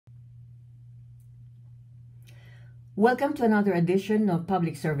Welcome to another edition of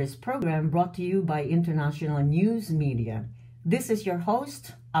Public Service Program brought to you by International News Media. This is your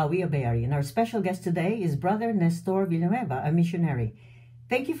host, Awee Abayari, and our special guest today is Brother Nestor.Villanueva, a missionary.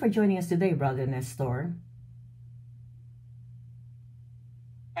 Thank you for joining us today, Brother Nestor.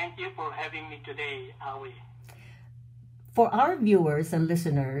 Thank you for having me today, Awee. For our viewers and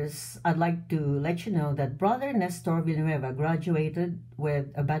listeners, I'd like to let you know that Brother Nestor.Villanueva graduated with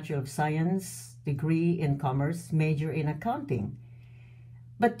a Bachelor of Science degree in Commerce, major in Accounting.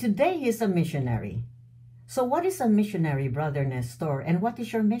 But today he's a missionary. So what is a missionary, Brother Nestor, and what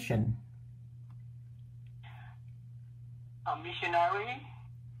is your mission? A missionary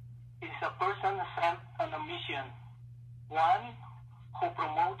is a person sent on a mission, one who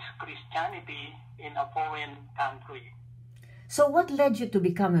promotes Christianity in a foreign country. So what led you to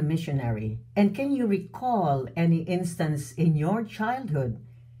become a missionary? And can you recall any instance in your childhood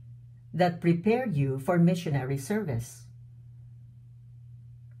that prepared you for missionary service?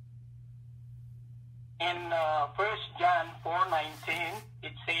 In 1 John 4:19,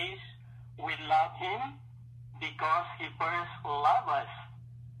 it says, "We love him because he first loved us."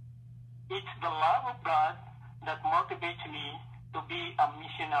 It's the love of God that motivates me to be a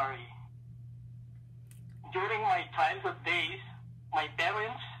missionary. During my childhood days, my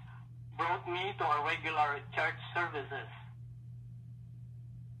parents brought me to our regular church services.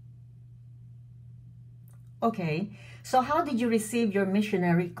 Okay, so how did you receive your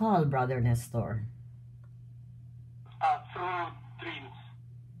missionary call, Brother Nestor? Through dreams.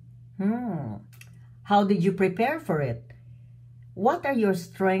 How did you prepare for it? What are your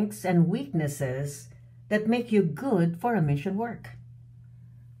strengths and weaknesses that make you good for a mission work?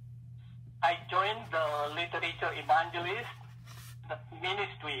 I joined the literature evangelist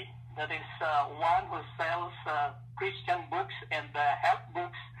ministry, that is one who sells Christian books and health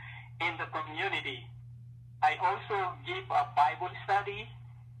books in the community. I also give a Bible study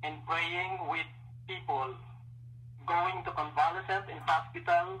and praying with people, going to convalescent in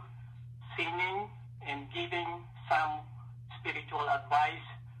hospital, singing, and giving some spiritual advice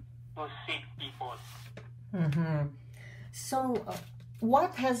to sick people. So,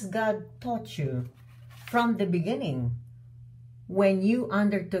 what has God taught you from the beginning when you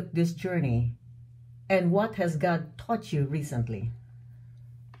undertook this journey? And what has God taught you recently?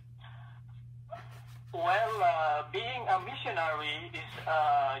 Well, being a missionary is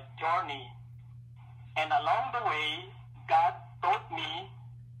a journey. And along the way, God taught me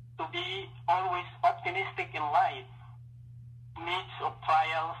to be always optimistic in life, midst of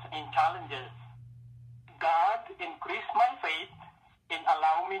trials and challenges. God increased my faith and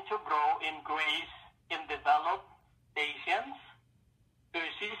allow me to grow in grace and develop patience,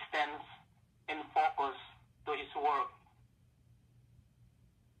 persistence, and focus to His work.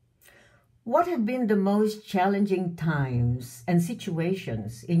 What have been the most challenging times and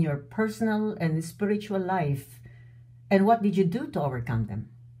situations in your personal and spiritual life, and what did you do to overcome them?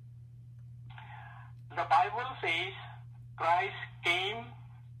 The Bible says Christ came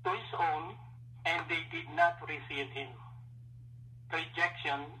to His own and they did not receive Him.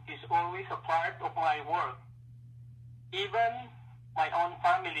 Rejection is always a part of my work. Even my own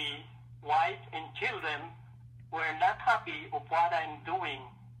family, wife and children were not happy of what I'm doing.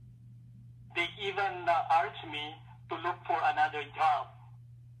 They even urged me to look for another job.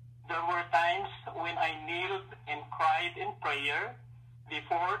 There were times when I kneeled and cried in prayer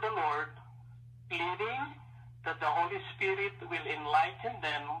before the Lord, pleading that the Holy Spirit will enlighten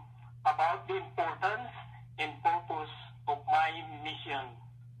them about the importance and purpose of my mission.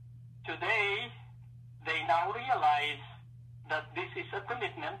 Today, they now realize that this is a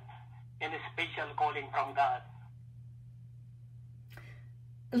commitment and a special calling from God.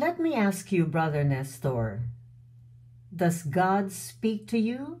 Let me ask you, Brother Nestor, does God speak to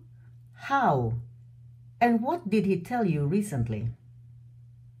you? How? And what did He tell you recently?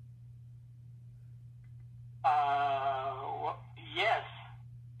 Yes,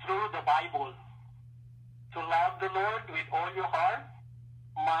 through the Bible. To love the Lord with all your heart,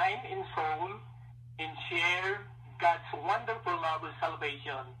 mind, and soul, and share God's wonderful love and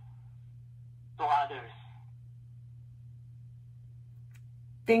salvation to others.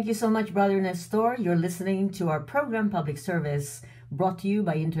 Thank you so much, Brother Nestor. You're listening to our program, Public Service, brought to you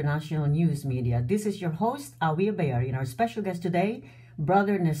by International News Media. This is your host, Awee Abayari, and our special guest today,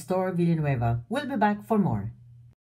 Brother Nestor.Villanueva. We'll be back for more.